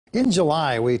In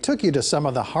July, we took you to some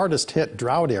of the hardest hit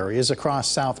drought areas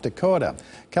across South Dakota.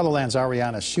 KELOLAND's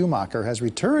Ariana Schumacher has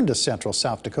returned to central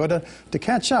South Dakota to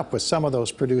catch up with some of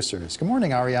those producers. Good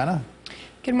morning, Ariana.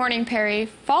 Good morning, Perry.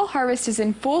 Fall harvest is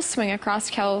in full swing across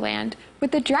KELOLAND.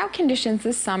 With the drought conditions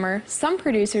this summer, some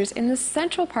producers in the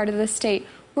central part of the state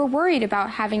were worried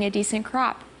about having a decent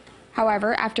crop.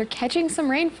 However, after catching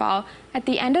some rainfall at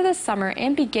the end of the summer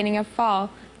and beginning of fall,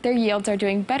 their yields are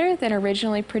doing better than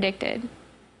originally predicted.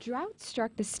 Drought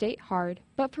struck the state hard,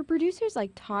 but for producers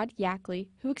like Todd Yackley,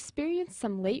 who experienced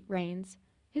some late rains,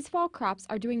 his fall crops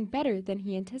are doing better than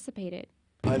he anticipated.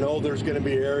 I know there's going to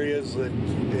be areas that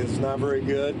it's not very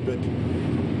good, but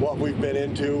what we've been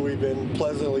into, we've been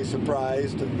pleasantly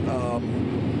surprised.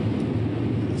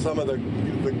 Some of the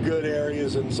good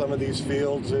areas in some of these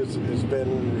fields has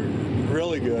been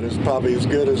really good. It's probably as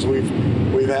good as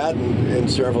we've had in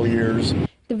several years.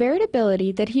 The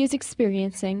variability that he is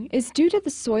experiencing is due to the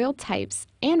soil types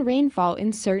and rainfall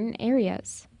in certain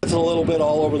areas. It's a little bit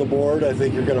all over the board. I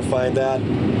think you're going to find that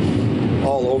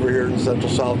all over here in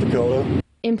central South Dakota.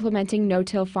 Implementing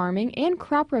no-till farming and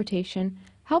crop rotation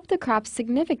helped the crops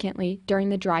significantly during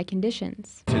the dry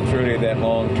conditions. It's really that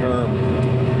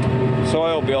long-term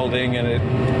soil building, and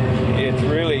it's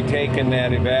really taken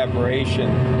that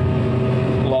evaporation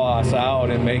loss out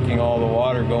and making all the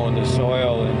water go in the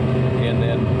soil and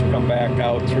then come back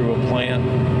out through a plant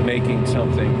making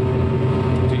something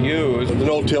to use. The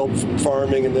no-till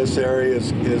farming in this area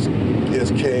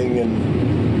is king,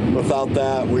 and without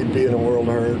that we'd be in a world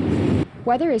of hurt.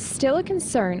 Weather is still a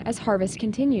concern as harvest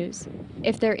continues.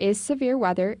 If there is severe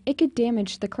weather, it could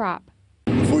damage the crop.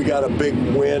 If we got a big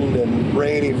wind and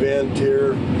rain event here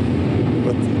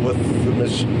with the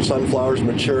sunflowers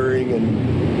maturing,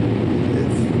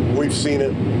 and we've seen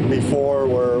it before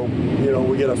where, you know,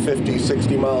 we get a 50,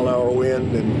 60 mile an hour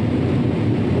wind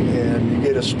and you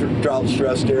get a drought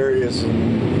stressed areas,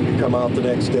 and you come out the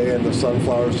next day and the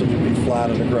sunflowers would be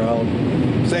flat on the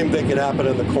ground. Same thing can happen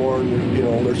in the corn. You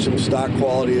know, there's some stock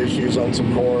quality issues on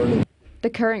some corn. The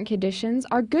current conditions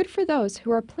are good for those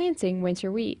who are planting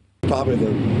winter wheat. Probably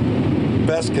the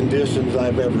best conditions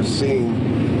I've ever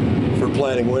seen for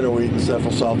planting winter wheat in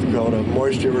central South Dakota.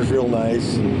 Moisture was real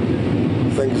nice, and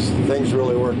things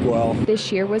really worked well.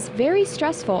 This year was very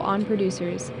stressful on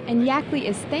producers, and Yackley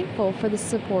is thankful for the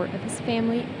support of his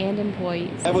family and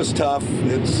employees. That was tough.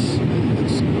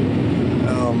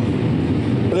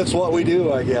 But it's what we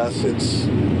do, I guess.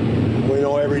 We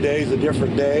know every day is a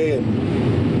different day,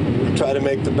 and we try to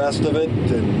make the best of it.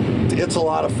 And it's a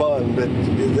lot of fun, but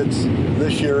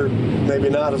this year maybe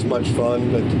not as much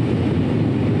fun. But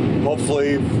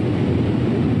hopefully,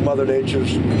 Mother Nature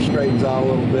straightens out a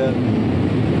little bit.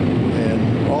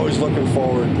 And always looking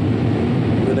forward.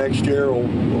 The next year will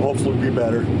hopefully be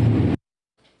better.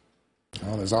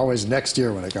 Well, there's always next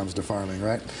year when it comes to farming,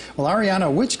 right? Well,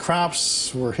 Ariana, which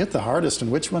crops were hit the hardest and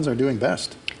which ones are doing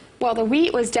best? Well, the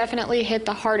wheat was definitely hit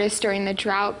the hardest during the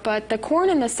drought, but the corn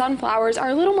and the sunflowers are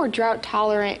a little more drought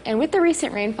tolerant, and with the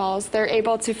recent rainfalls, they're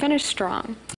able to finish strong.